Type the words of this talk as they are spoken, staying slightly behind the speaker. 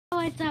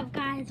what's up,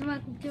 guys?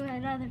 Welcome to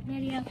another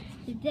video.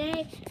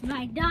 Today,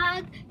 my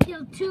dog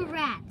killed 2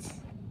 rats.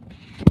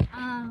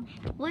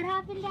 What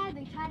happened, Dad?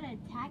 They tried to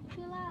attack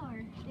Chula,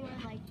 or they were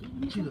like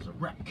eating Chula's a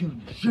rat killer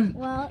machine.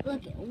 Well,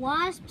 look,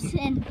 wasps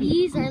and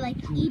bees are like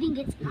eating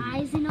its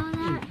eyes and all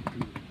that.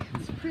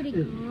 It's pretty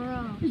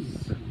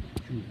gross.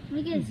 Let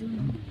me get a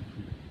zoom.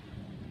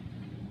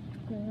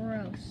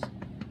 Gross.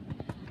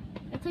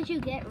 That's what you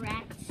get,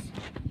 rats.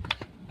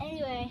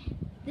 Anyway,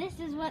 this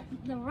is what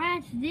the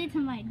rats did to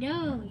my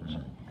Doge.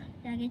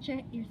 Did I get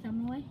your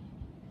thumb away?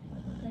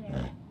 Look at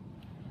that.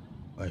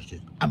 Watch this.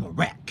 I'm a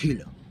rat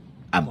killer.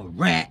 I'm a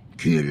rat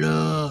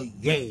killer,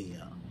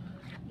 yeah.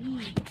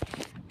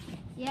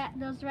 Yeah,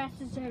 those rats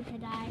deserve to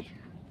die.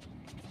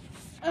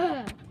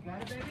 Ugh.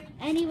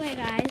 Anyway,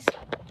 guys,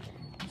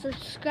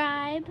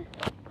 subscribe.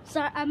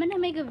 So I'm gonna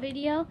make a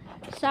video.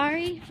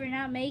 Sorry for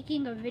not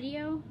making a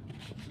video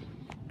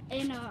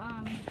in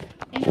a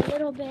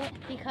little bit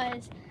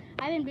because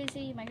I've been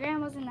busy. My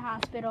grandma's in the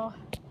hospital,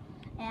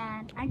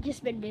 and I've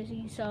just been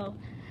busy. So,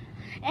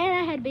 and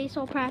I had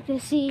baseball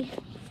practice. See,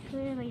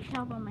 clearly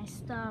tell by my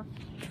stuff.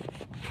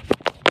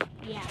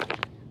 Yeah.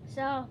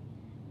 So,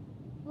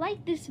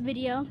 like this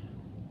video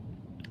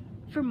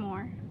for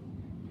more.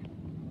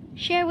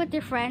 Share with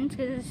your friends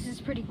because this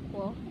is pretty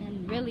cool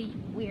and really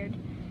weird.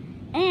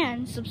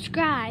 And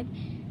subscribe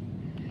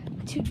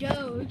to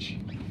Doge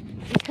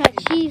because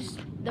she's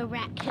the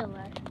rat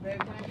killer.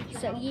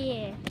 So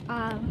yeah,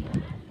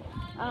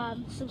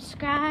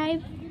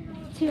 subscribe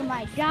to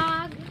my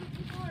dog.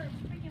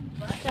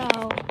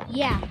 So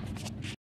yeah.